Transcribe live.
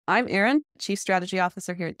I'm Erin, Chief Strategy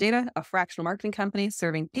Officer here at Dayta, a fractional marketing company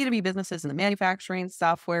serving B2B businesses in the manufacturing,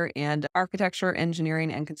 software, and architecture,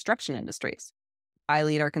 engineering, and construction industries. I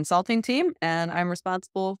lead our consulting team, and I'm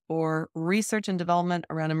responsible for research and development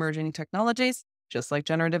around emerging technologies, just like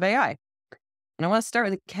generative AI. And I want to start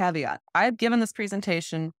with a caveat. I've given this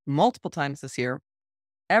presentation multiple times this year,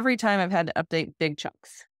 every time I've had to update big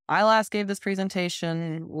chunks. I last gave this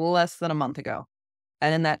presentation less than a month ago.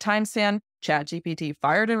 And in that time span, ChatGPT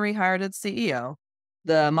fired and rehired its CEO.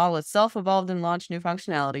 The model itself evolved and launched new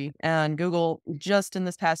functionality. And Google just in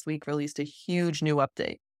this past week released a huge new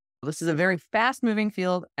update. This is a very fast moving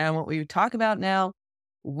field. And what we talk about now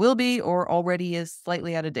will be or already is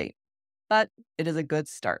slightly out of date. But it is a good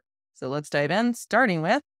start. So let's dive in, starting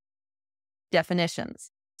with definitions.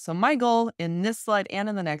 So my goal in this slide and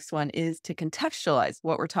in the next one is to contextualize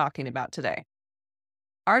what we're talking about today.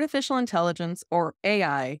 Artificial intelligence, or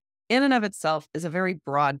AI, in and of itself is a very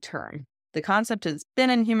broad term. The concept has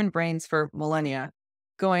been in human brains for millennia,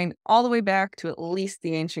 going all the way back to at least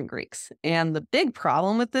the ancient Greeks. And the big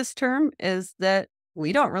problem with this term is that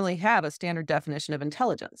we don't really have a standard definition of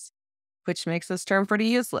intelligence, which makes this term pretty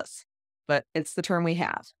useless, but it's the term we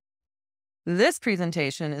have. This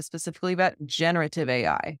presentation is specifically about generative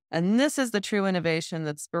AI, and this is the true innovation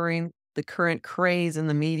that's spurring the current craze in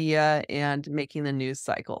the media and making the news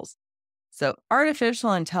cycles. So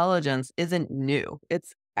artificial intelligence isn't new.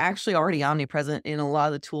 It's actually already omnipresent in a lot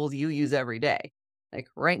of the tools you use every day. Like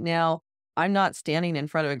right now, I'm not standing in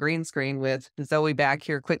front of a green screen with Zoe back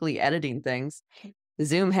here quickly editing things.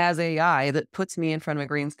 Zoom has AI that puts me in front of a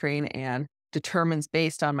green screen and determines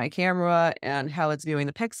based on my camera and how it's viewing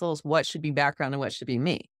the pixels, what should be background and what should be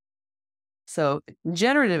me. So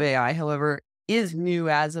generative AI, however, is new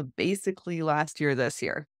as of basically last year, this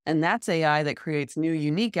year. And that's AI that creates new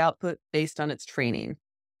unique output based on its training.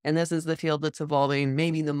 And this is the field that's evolving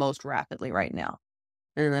maybe the most rapidly right now.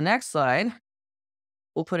 And in the next slide,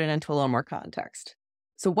 we'll put it into a little more context.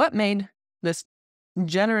 So what made this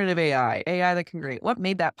generative AI that can create, what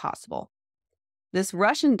made that possible? This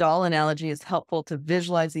Russian doll analogy is helpful to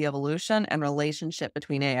visualize the evolution and relationship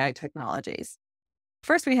between AI technologies.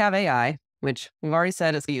 First, we have AI, which we've already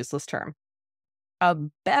said is a useless term. A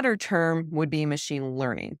better term would be machine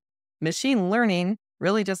learning. Machine learning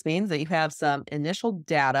really just means that you have some initial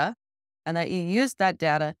data and that you use that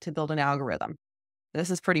data to build an algorithm.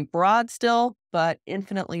 This is pretty broad still, but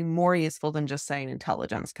infinitely more useful than just saying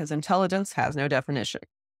intelligence, because intelligence has no definition.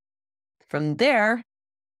 From there,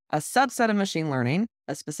 a subset of machine learning,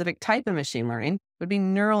 a specific type of machine learning, would be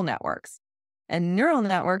neural networks. And neural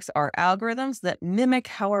networks are algorithms that mimic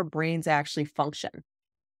how our brains actually function.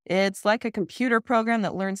 It's like a computer program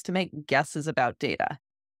that learns to make guesses about data.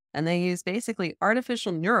 And they use basically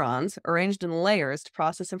artificial neurons arranged in layers to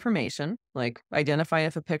process information, like identify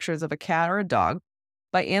if a picture is of a cat or a dog,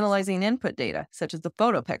 by analyzing input data, such as the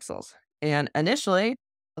photo pixels. And initially,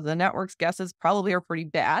 the network's guesses probably are pretty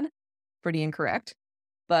bad, pretty incorrect,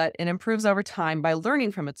 but it improves over time by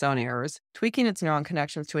learning from its own errors, tweaking its neuron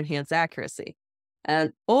connections to enhance accuracy.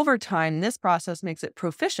 And over time, this process makes it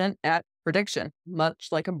proficient at prediction, much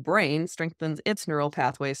like a brain strengthens its neural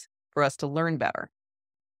pathways for us to learn better.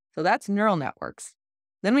 So that's neural networks.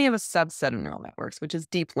 Then we have a subset of neural networks, which is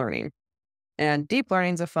deep learning. And deep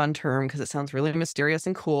learning is a fun term because it sounds really mysterious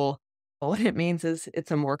and cool. But what it means is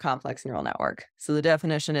it's a more complex neural network. So the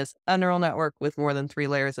definition is a neural network with more than 3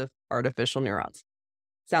 layers of artificial neurons.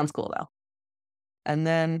 Sounds cool, though. And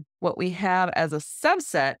then what we have as a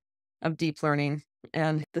subset of deep learning,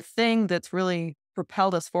 and the thing that's really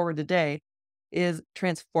propelled us forward today, is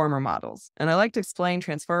transformer models. And I like to explain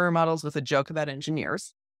transformer models with a joke about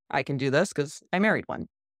engineers. I can do this because I married one.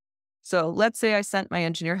 So let's say I sent my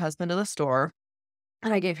engineer husband to the store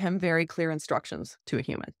and I gave him very clear instructions to a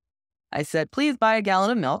human. I said, please buy a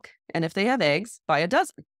gallon of milk, and if they have eggs, buy a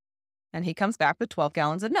dozen. And he comes back with 12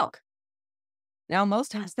 gallons of milk. Now,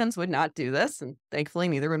 most husbands would not do this, and thankfully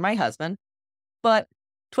neither would my husband. But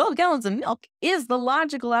 12 gallons of milk is the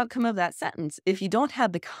logical outcome of that sentence if you don't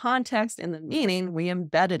have the context and the meaning we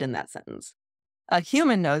embedded in that sentence. A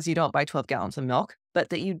human knows you don't buy 12 gallons of milk, but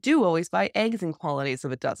that you do always buy eggs in quantities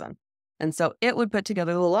of a dozen. And so it would put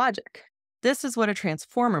together the logic. This is what a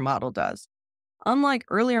transformer model does. Unlike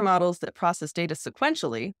earlier models that process data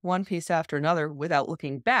sequentially, one piece after another without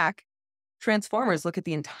looking back, transformers look at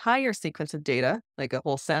the entire sequence of data, like a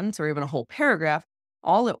whole sentence or even a whole paragraph,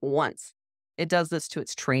 all at once. It does this to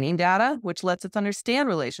its training data, which lets it understand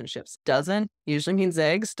relationships. Doesn't usually means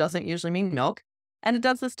eggs, doesn't usually mean milk. And it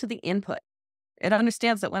does this to the input. It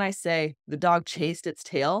understands that when I say the dog chased its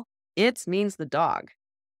tail, it means the dog.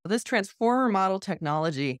 This transformer model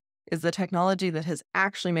technology is the technology that has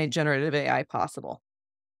actually made generative AI possible.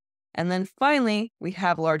 And then finally, we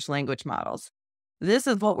have large language models. This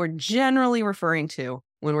is what we're generally referring to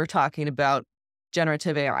when we're talking about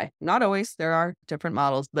generative AI. Not always, there are different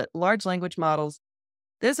models, but large language models,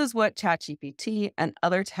 this is what ChatGPT and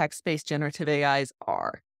other text-based generative AIs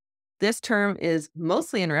are. This term is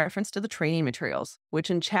mostly in reference to the training materials,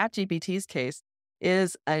 which in ChatGPT's case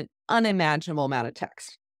is an unimaginable amount of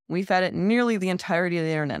text. We fed it nearly the entirety of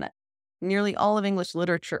the internet, nearly all of English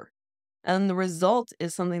literature. And the result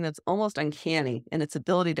is something that's almost uncanny in its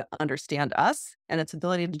ability to understand us and its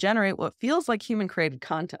ability to generate what feels like human created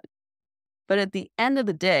content. But at the end of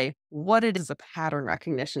the day, what it is a pattern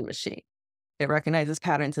recognition machine. It recognizes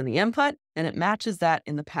patterns in the input and it matches that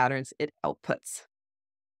in the patterns it outputs.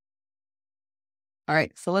 All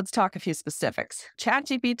right, so let's talk a few specifics.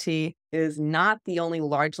 ChatGPT is not the only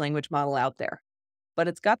large language model out there, but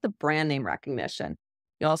it's got the brand name recognition.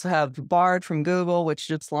 You also have Bard from Google, which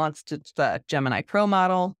just launched its Gemini Pro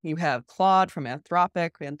model. You have Claude from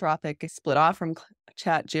Anthropic. Anthropic is split off from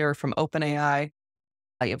ChatGPT from OpenAI.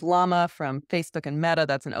 You have Llama from Facebook and Meta.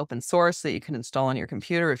 That's an open source that you can install on your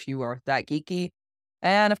computer if you are that geeky.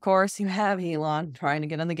 And of course, you have Elon trying to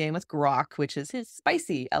get in the game with Grok, which is his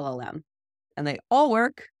spicy LLM. And they all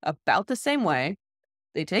work about the same way.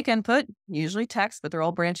 They take input, usually text, but they're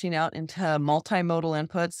all branching out into multimodal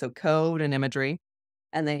inputs, so code and imagery.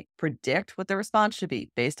 And they predict what their response should be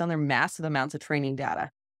based on their massive amounts of training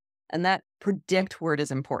data. And that predict word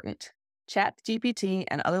is important. ChatGPT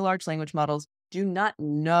and other large language models do not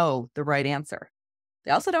know the right answer.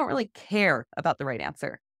 They also don't really care about the right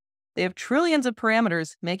answer. They have trillions of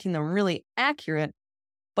parameters making them really accurate,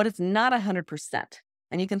 but it's not 100%.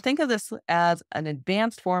 And you can think of this as an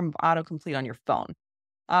advanced form of autocomplete on your phone,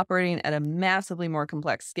 operating at a massively more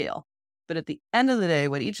complex scale. But at the end of the day,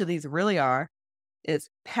 what each of these really are is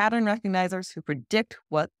pattern recognizers who predict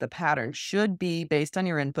what the pattern should be based on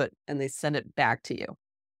your input, and they send it back to you.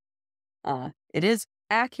 It is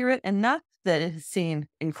accurate enough that it has seen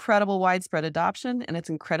incredible widespread adoption, and it's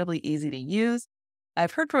incredibly easy to use.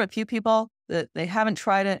 I've heard from a few people that they haven't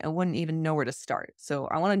tried it and wouldn't even know where to start. So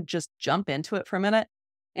I want to just jump into it for a minute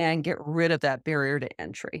and get rid of that barrier to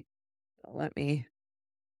entry. So let me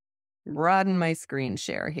broaden my screen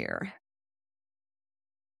share here.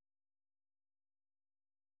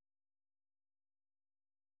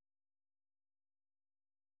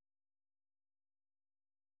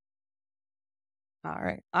 All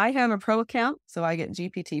right, I have a pro account, so I get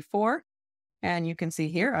GPT-4. And you can see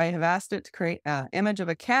here, I have asked it to create an image of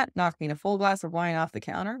a cat knocking a full glass of wine off the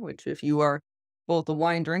counter, which if you are both a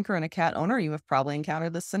wine drinker and a cat owner, you have probably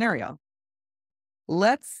encountered this scenario.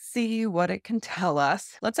 Let's see what it can tell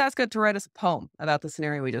us. Let's ask it to write us a poem about the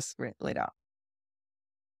scenario we just laid out.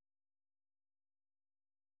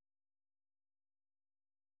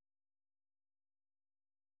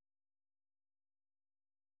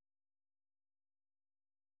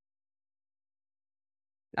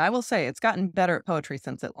 I will say it's gotten better at poetry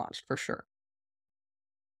since it launched, for sure.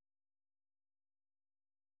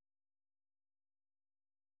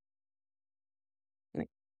 Like,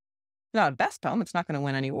 not a best poem, it's not going to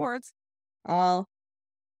win any awards. Uh,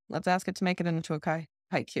 let's ask it to make it into a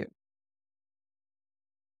haiku.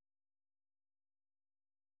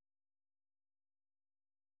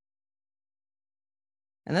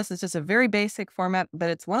 And this is just a very basic format, but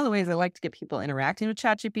it's one of the ways I like to get people interacting with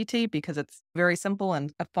ChatGPT because it's very simple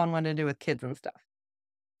and a fun one to do with kids and stuff.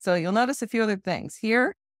 So you'll notice a few other things.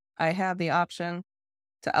 Here, I have the option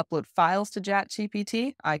to upload files to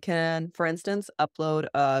ChatGPT. I can, for instance, upload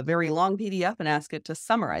a very long PDF and ask it to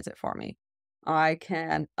summarize it for me. I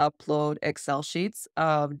can upload Excel sheets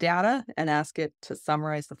of data and ask it to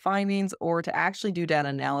summarize the findings or to actually do data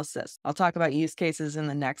analysis. I'll talk about use cases in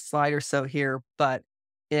the next slide or so here, but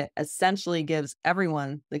it essentially gives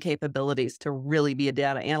everyone the capabilities to really be a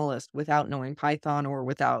data analyst without knowing Python or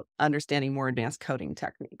without understanding more advanced coding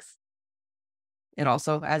techniques. It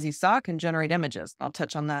also, as you saw, can generate images. I'll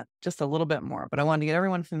touch on that just a little bit more, but I wanted to get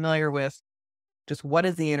everyone familiar with just what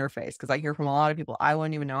is the interface, because I hear from a lot of people, I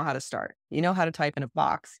wouldn't even know how to start. You know how to type in a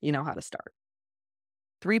box, you know how to start.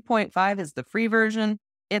 3.5 is the free version.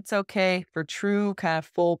 It's okay for true kind of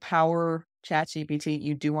full power ChatGPT.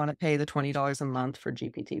 You do want to pay the $20 a month for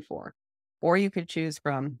GPT-4, or you could choose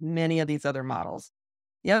from many of these other models.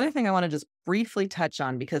 The other thing I want to just briefly touch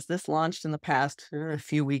on, because this launched in the past a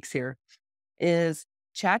few weeks here, is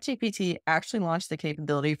ChatGPT actually launched the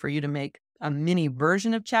capability for you to make a mini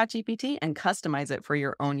version of ChatGPT and customize it for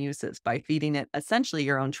your own uses by feeding it essentially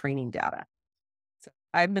your own training data. So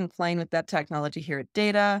I've been playing with that technology here at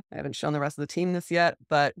Dayta. I haven't shown the rest of the team this yet,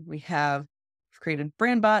 but we have created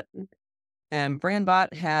BrandBot, and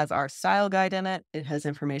BrandBot has our style guide in it. It has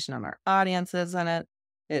information on our audiences in it.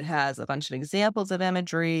 It has a bunch of examples of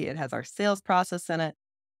imagery. It has our sales process in it.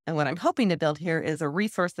 And what I'm hoping to build here is a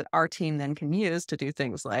resource that our team then can use to do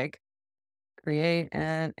things like create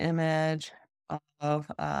an image of,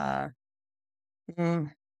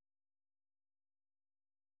 mm,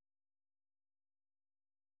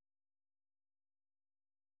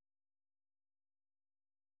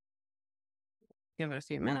 give it a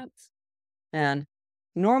few minutes. And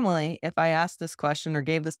normally, if I asked this question or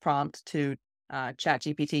gave this prompt to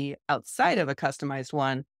ChatGPT outside of a customized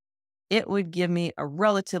one, it would give me a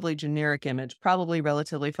relatively generic image, probably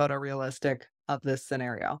relatively photorealistic of this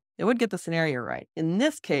scenario. It would get the scenario right. In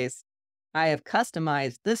this case, I have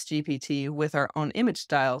customized this GPT with our own image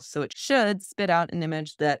style, so it should spit out an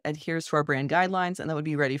image that adheres to our brand guidelines and that would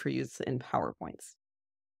be ready for use in PowerPoints.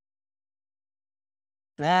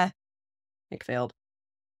 Ah, it failed.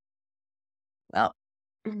 Well,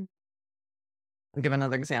 I'll give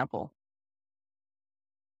another example.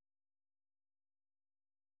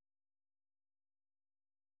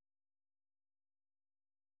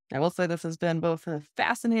 I will say this has been both a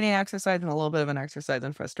fascinating exercise and a little bit of an exercise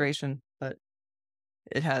in frustration, but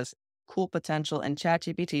it has cool potential. And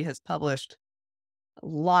ChatGPT has published a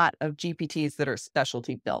lot of GPTs that are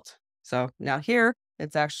specialty built. So now here,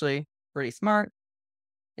 it's actually pretty smart.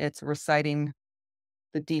 It's reciting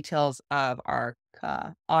the details of our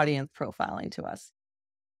audience profiling to us.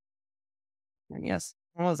 And yes,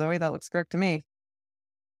 well, Zoe, that looks correct to me.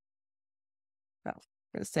 So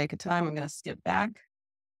for the sake of time, I'm going to skip back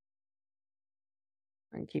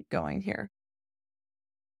and keep going here.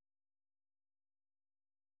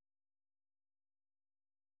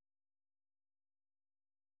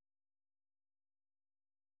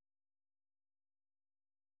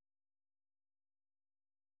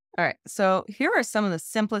 All right. So here are some of the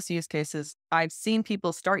simplest use cases I've seen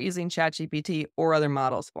people start using ChatGPT or other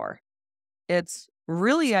models for. It's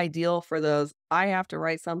really ideal for those I have to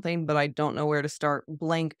write something, but I don't know where to start,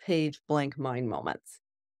 blank page, blank mind moments.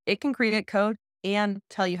 It can create code and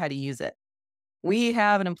tell you how to use it. We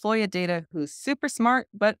have an employee at Data who's super smart,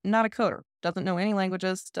 but not a coder, doesn't know any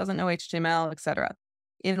languages, doesn't know HTML, etc.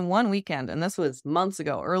 In one weekend, and this was months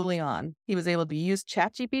ago, early on, he was able to use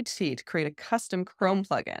ChatGPT to create a custom Chrome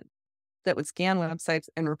plugin that would scan websites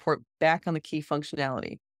and report back on the key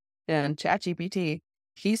functionality. And ChatGPT,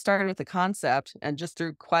 he started with the concept and just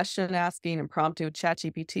through question asking and prompting with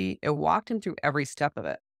ChatGPT, it walked him through every step of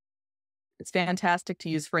it. It's fantastic to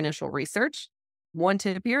use for initial research. One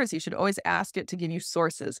tip here is you should always ask it to give you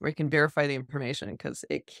sources where you can verify the information because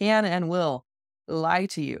it can and will lie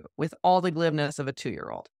to you with all the glibness of a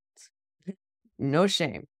 2-year-old. No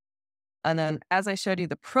shame. And then, as I showed you,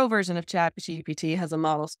 the pro version of ChatGPT has a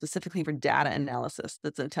model specifically for data analysis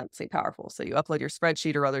that's intensely powerful. So you upload your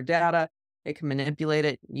spreadsheet or other data, it can manipulate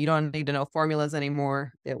it. You don't need to know formulas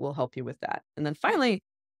anymore. It will help you with that. And then finally,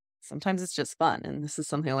 sometimes it's just fun. And this is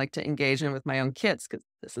something I like to engage in with my own kids because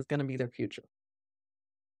this is going to be their future.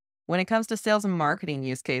 When it comes to sales and marketing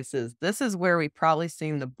use cases, this is where we've probably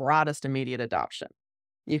seen the broadest immediate adoption.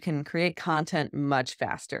 You can create content much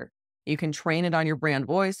faster. You can train it on your brand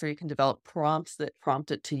voice, or you can develop prompts that prompt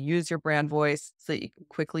it to use your brand voice so that you can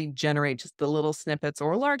quickly generate just the little snippets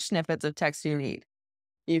or large snippets of text you need.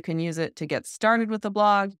 You can use it to get started with the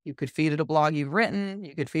blog. You could feed it a blog you've written.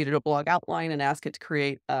 You could feed it a blog outline and ask it to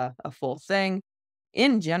create a full thing.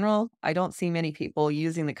 In general, I don't see many people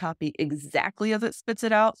using the copy exactly as it spits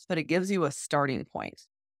it out, but it gives you a starting point.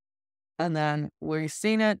 And then where you've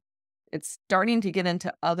seen it, it's starting to get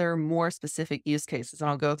into other more specific use cases. And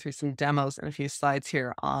I'll go through some demos in a few slides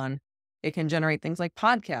here on it can generate things like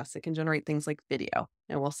podcasts. It can generate things like video.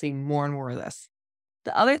 And we'll see more and more of this.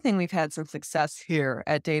 The other thing we've had some success here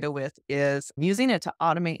at Data with is using it to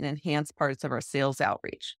automate and enhance parts of our sales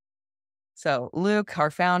outreach. So Luke, our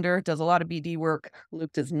founder, does a lot of BD work.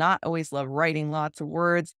 Luke does not always love writing lots of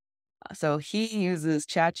words. So he uses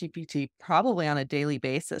ChatGPT probably on a daily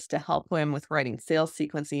basis to help him with writing sales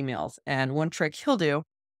sequence emails. And one trick he'll do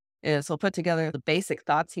is he'll put together the basic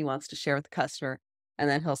thoughts he wants to share with the customer. And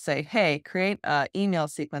then he'll say, hey, create an email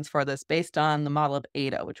sequence for this based on the model of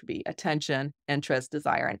AIDA, which would be attention, interest,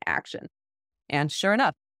 desire, and action. And sure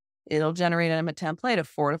enough, it'll generate him a template of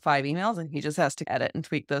 4 to 5 emails, and he just has to edit and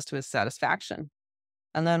tweak those to his satisfaction.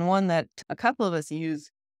 And then one that a couple of us use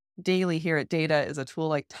daily here at Data is a tool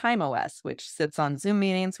like TimeOS, which sits on Zoom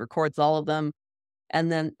meetings, records all of them,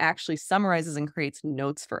 and then actually summarizes and creates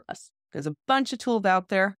notes for us. There's a bunch of tools out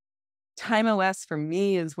there. TimeOS for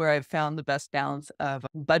me is where I've found the best balance of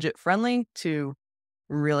budget friendly to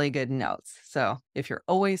really good notes. So if you're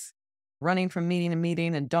always running from meeting to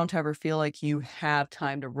meeting and don't ever feel like you have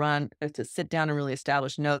time to sit down and really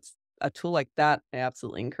establish notes, a tool like that, I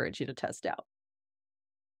absolutely encourage you to test out.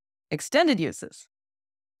 Extended uses.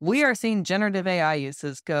 We are seeing generative AI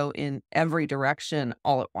uses go in every direction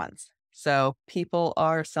all at once. So people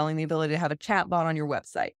are selling the ability to have a chatbot on your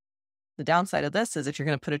website. The downside of this is if you're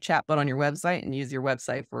going to put a chatbot on your website and use your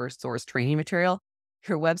website for source training material,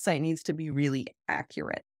 your website needs to be really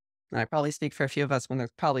accurate. And I probably speak for a few of us when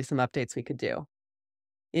there's probably some updates we could do.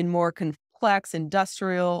 In more complex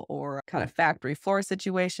industrial or kind of factory floor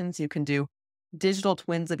situations, you can do digital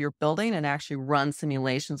twins of your building and actually run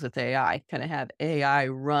simulations with AI, kind of have AI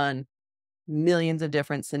run millions of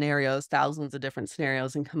different scenarios, thousands of different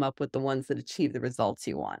scenarios, and come up with the ones that achieve the results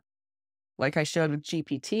you want. Like I showed with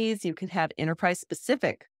GPTs, you can have enterprise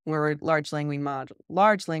specific or large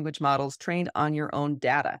language models trained on your own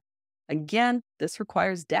data. Again, this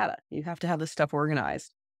requires data. You have to have this stuff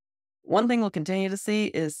organized. One thing we'll continue to see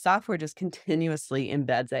is software just continuously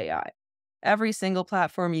embeds AI. Every single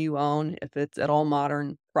platform you own, if it's at all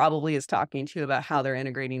modern, probably is talking to you about how they're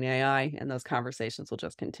integrating AI, and those conversations will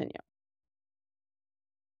just continue.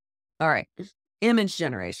 All right, image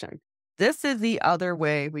generation. This is the other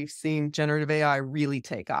way we've seen generative AI really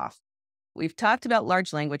take off. We've talked about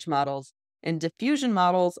large language models, and diffusion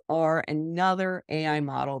models are another AI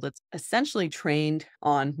model that's essentially trained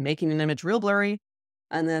on making an image real blurry,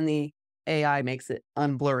 and then the AI makes it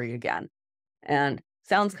unblurry again. And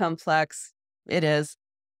sounds complex, it is,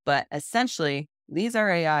 but essentially, these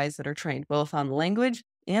are AIs that are trained both on language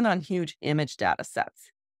and on huge image data sets.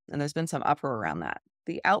 And there's been some uproar around that.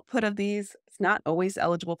 The output of these is not always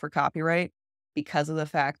eligible for copyright because of the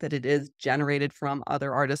fact that it is generated from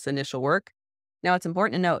other artists' initial work. Now, it's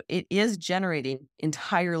important to note it is generating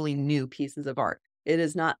entirely new pieces of art. It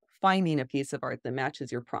is not finding a piece of art that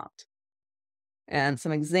matches your prompt. And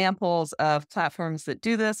some examples of platforms that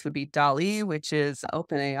do this would be DALL-E, which is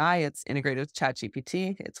OpenAI. It's integrated with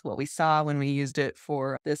ChatGPT. It's what we saw when we used it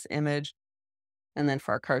for this image and then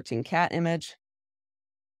for our cartoon cat image.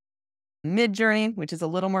 Midjourney, which is a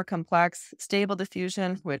little more complex. Stable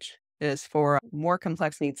Diffusion, which is for more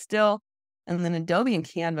complex needs still. And then Adobe and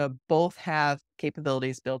Canva both have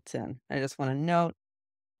capabilities built in. I just want to note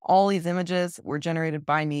all these images were generated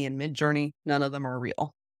by me in Midjourney. None of them are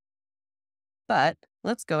real. But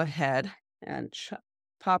let's go ahead and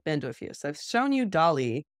pop into a few. So I've shown you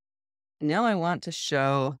DALL-E. Now I want to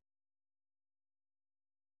show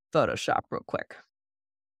Photoshop real quick.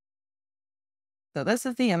 So this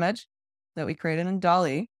is the image that we created in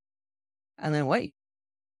DALL-E. And then what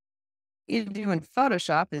you do in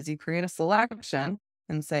Photoshop is you create a selection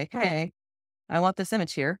and say, hey, I want this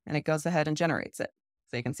image here. And it goes ahead and generates it.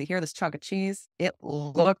 So you can see here, this chunk of cheese, it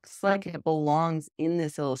looks like it belongs in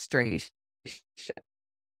this illustration.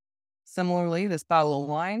 Similarly, this bottle of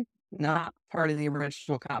wine, not part of the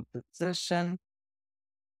original composition.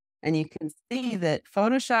 And you can see that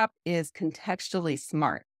Photoshop is contextually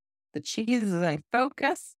smart. The cheese is in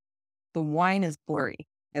focus, the wine is blurry.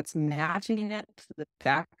 It's matching it to the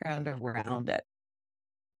background around it.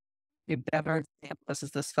 A better example, this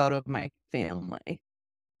is this photo of my family.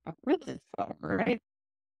 A really photo, right?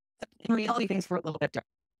 In reality, things were a little bit different.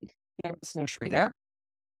 There was no tree there.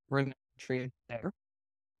 We're no tree there.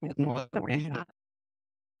 There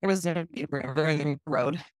was a very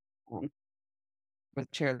road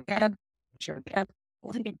with chair bed, and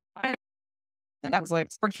that was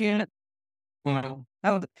like sports unit. Well,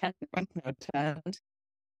 that was a tent.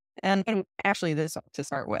 And actually, this to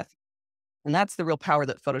start with. And that's the real power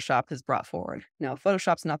that Photoshop has brought forward. Now,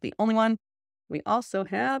 Photoshop's not the only one. We also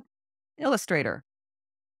have Illustrator.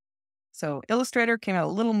 So Illustrator came out a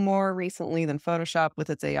little more recently than Photoshop with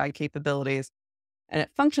its AI capabilities. And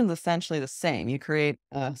it functions essentially the same. You create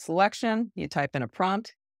a selection, you type in a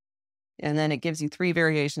prompt, and then it gives you 3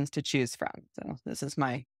 variations to choose from. So this is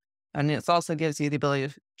and it also gives you the ability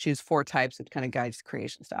to choose 4 types, which kind of guides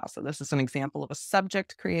creation style. So this is an example of a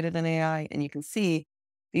subject created in AI, and you can see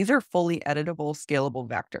these are fully editable, scalable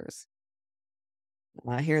vectors.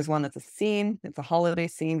 Here's one that's a scene. It's a holiday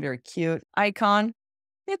scene, very cute. Icon,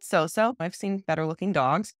 it's so-so. I've seen better looking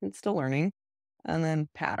dogs. It's still learning. And then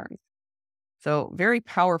patterns. So very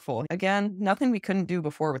powerful. Again, nothing we couldn't do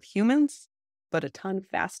before with humans, but a ton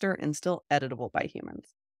faster and still editable by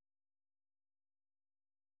humans.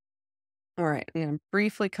 All right, I'm going to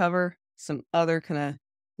briefly cover some other kind of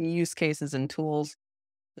use cases and tools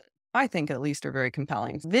that I think at least are very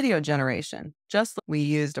compelling. Video generation. Just like we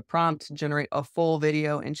used a prompt to generate a full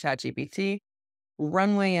video in ChatGPT,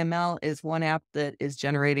 Runway ML is one app that is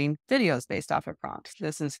generating videos based off a prompt.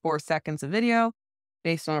 This is 4 seconds of video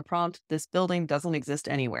based on a prompt. This building doesn't exist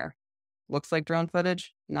anywhere. looks like drone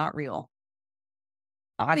footage, not real.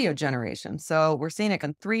 Audio generation. So we're seeing it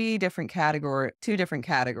in two different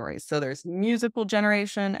categories. So there's musical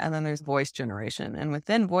generation and then there's voice generation. And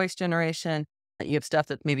within voice generation, you have stuff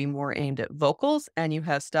that's maybe more aimed at vocals and you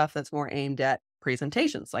have stuff that's more aimed at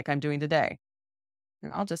presentations like I'm doing today.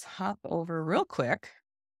 And I'll just hop over real quick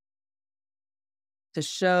to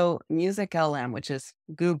show Music LM, which is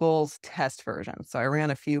Google's test version. So I ran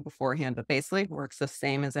a few beforehand, but basically works the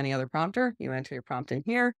same as any other prompter. You enter your prompt in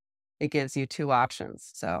here. It gives you two options.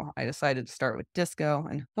 So I decided to start with disco,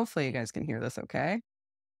 and hopefully you guys can hear this okay.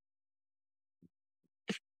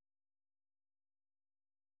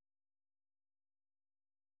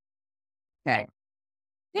 Okay.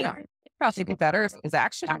 Probably be better if it was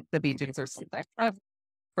actually the Bee Gees or something.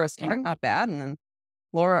 For a start, not bad. And then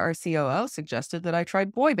Laura, our COO, suggested that I try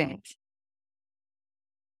boy bands.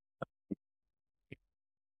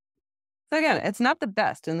 So again, it's not the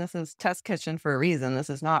best, and this is test kitchen for a reason. This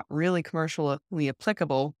is not really commercially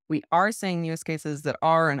applicable. We are seeing use cases that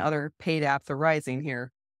are and other paid apps are rising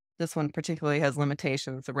here. This one particularly has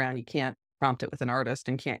limitations around you can't prompt it with an artist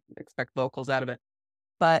and can't expect vocals out of it.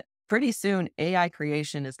 But pretty soon, AI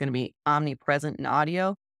creation is going to be omnipresent in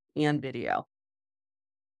audio and video.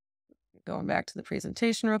 Going back to the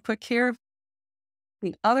presentation real quick here.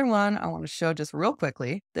 The other one I want to show just real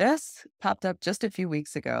quickly, this popped up just a few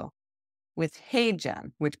weeks ago with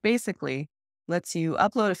HeyGen, which basically lets you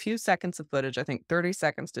upload a few seconds of footage, I think 30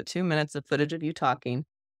 seconds to 2 minutes of footage of you talking,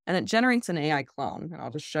 and it generates an AI clone. And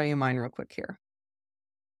I'll just show you mine real quick here.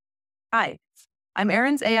 Hi, I'm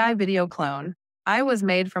Erin's AI video clone. I was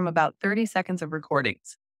made from about 30 seconds of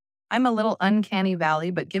recordings. I'm a little uncanny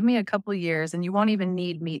valley, but give me a couple years and you won't even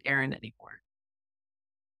need Meet Erin anymore.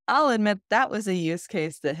 I'll admit that was a use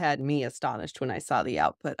case that had me astonished when I saw the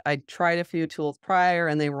output. I tried a few tools prior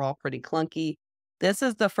and they were all pretty clunky. This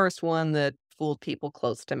is the first one that fooled people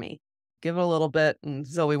close to me. Give it a little bit and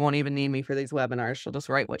Zoe won't even need me for these webinars. She'll just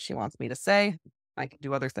write what she wants me to say. I can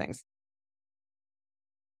do other things.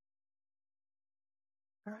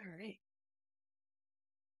 All right.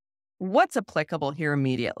 What's applicable here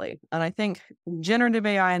immediately? And I think generative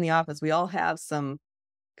AI in the office, we all have some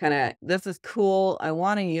kind of, this is cool, I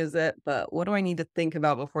want to use it, but what do I need to think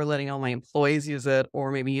about before letting all my employees use it or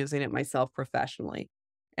maybe using it myself professionally?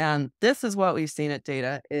 And this is what we've seen at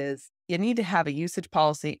Dayta is you need to have a usage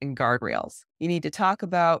policy and guardrails. You need to talk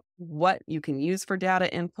about what you can use for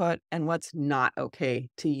data input and what's not okay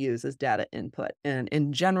to use as data input. And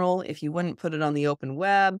in general, if you wouldn't put it on the open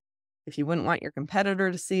web, if you wouldn't want your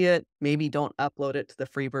competitor to see it, maybe don't upload it to the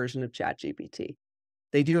free version of ChatGPT.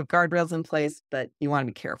 They do have guardrails in place, but you want to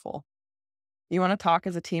be careful. You want to talk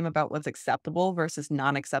as a team about what's acceptable versus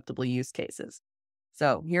non-acceptable use cases.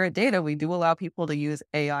 So here at Dayta, we do allow people to use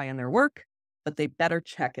AI in their work, but they better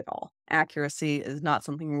check it all. Accuracy is not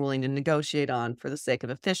something we're willing to negotiate on for the sake of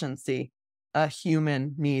efficiency. A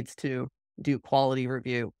human needs to do quality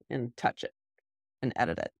review and touch it and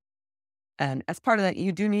edit it. And as part of that,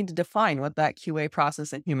 you do need to define what that QA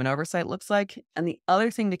process and human oversight looks like. And the other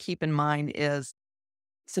thing to keep in mind is,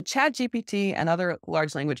 so ChatGPT and other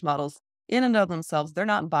large language models, in and of themselves, they're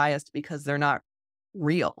not biased because they're not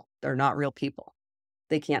real. They're not real people.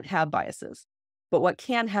 They can't have biases. But what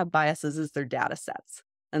can have biases is their data sets.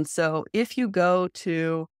 And so if you go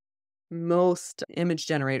to most image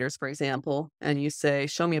generators, for example, and you say,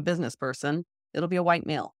 show me a business person, it'll be a white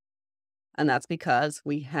male. And that's because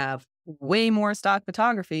we have way more stock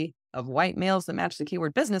photography of white males that match the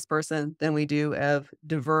keyword business person than we do of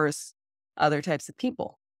diverse other types of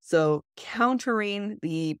people. So countering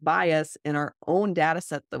the bias in our own data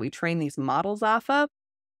set that we train these models off of,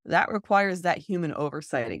 that requires that human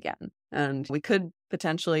oversight again. And we could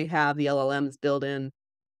potentially have the LLMs build in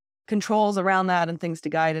controls around that and things to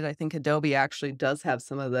guide it. I think Adobe actually does have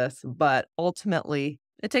some of this, but ultimately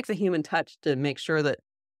it takes a human touch to make sure that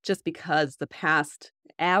just because the past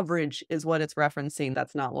average is what it's referencing,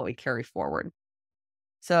 that's not what we carry forward.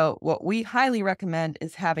 So what we highly recommend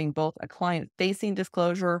is having both a client-facing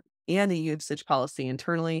disclosure and a usage policy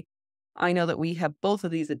internally. I know that we have both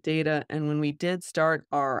of these at Dayta, and when we did start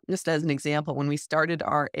just as an example, when we started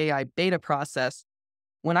our AI beta process,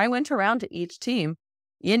 when I went around to each team,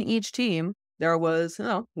 in each team, there was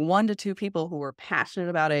 1 to 2 people who were passionate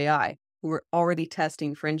about AI, who were already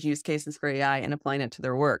testing fringe use cases for AI and applying it to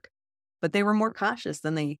their work. But they were more cautious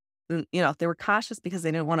they were cautious because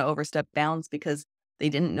they didn't want to overstep bounds because they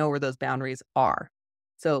didn't know where those boundaries are.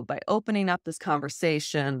 So by opening up this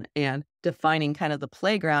conversation and defining kind of the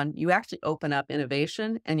playground, you actually open up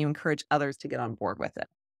innovation and you encourage others to get on board with it.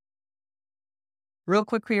 Real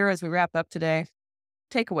quick here as we wrap up today,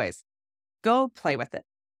 takeaways. Go play with it.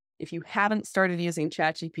 If you haven't started using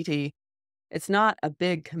ChatGPT, it's not a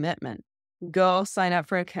big commitment. Go sign up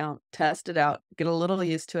for an account, test it out, get a little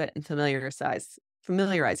used to it, and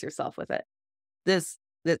familiarize yourself with it. This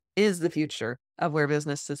is the future of where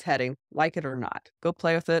business is heading, like it or not. Go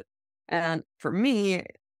play with it. And for me,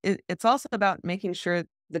 it's also about making sure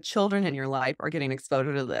the children in your life are getting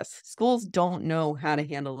exposure to this. Schools don't know how to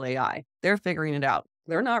handle AI. They're figuring it out.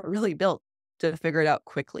 They're not really built to figure it out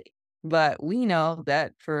quickly. But we know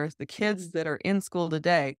that for the kids that are in school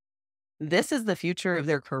today, this is the future of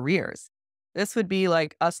their careers. This would be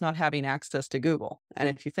like us not having access to Google. And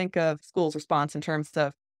if you think of school's response in terms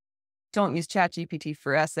of don't use ChatGPT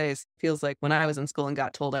for essays, feels like when I was in school and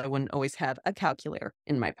got told I wouldn't always have a calculator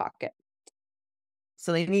in my pocket.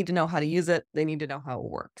 So they need to know how to use it. They need to know how it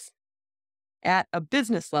works. At a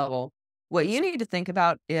business level, what you need to think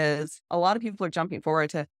about is a lot of people are jumping forward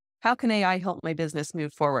to how can AI help my business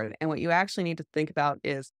move forward? And what you actually need to think about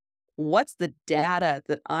is what's the data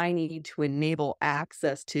that I need to enable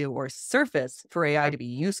access to or surface for AI to be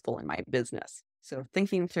useful in my business? So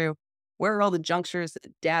thinking through where are all the junctures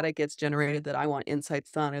that data gets generated that I want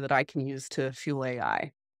insights on or that I can use to fuel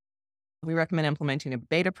AI? We recommend implementing a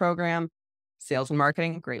beta program. Sales and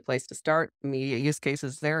marketing, great place to start. Media use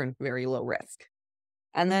cases there and very low risk.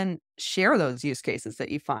 And then share those use cases that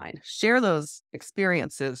you find. Share those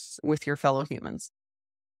experiences with your fellow humans.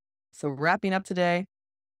 So wrapping up today,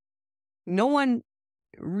 no one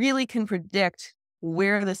really can predict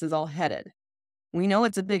where this is all headed. We know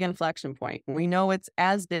it's a big inflection point. We know it's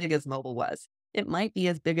as big as mobile was. It might be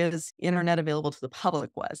as big as internet available to the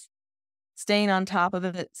public was. Staying on top of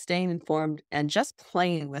it, staying informed, and just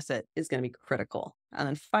playing with it is going to be critical. And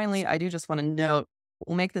then finally, I do just want to note,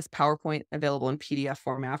 we'll make this PowerPoint available in PDF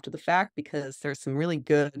form after the fact because there's some really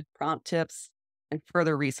good prompt tips and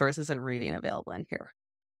further resources and reading available in here.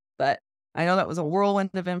 But I know that was a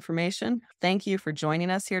whirlwind of information. Thank you for joining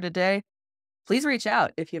us here today. Please reach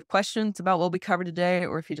out if you have questions about what we covered today,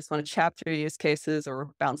 or if you just want to chat through use cases or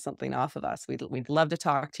bounce something off of us. We'd love to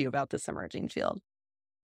talk to you about this emerging field.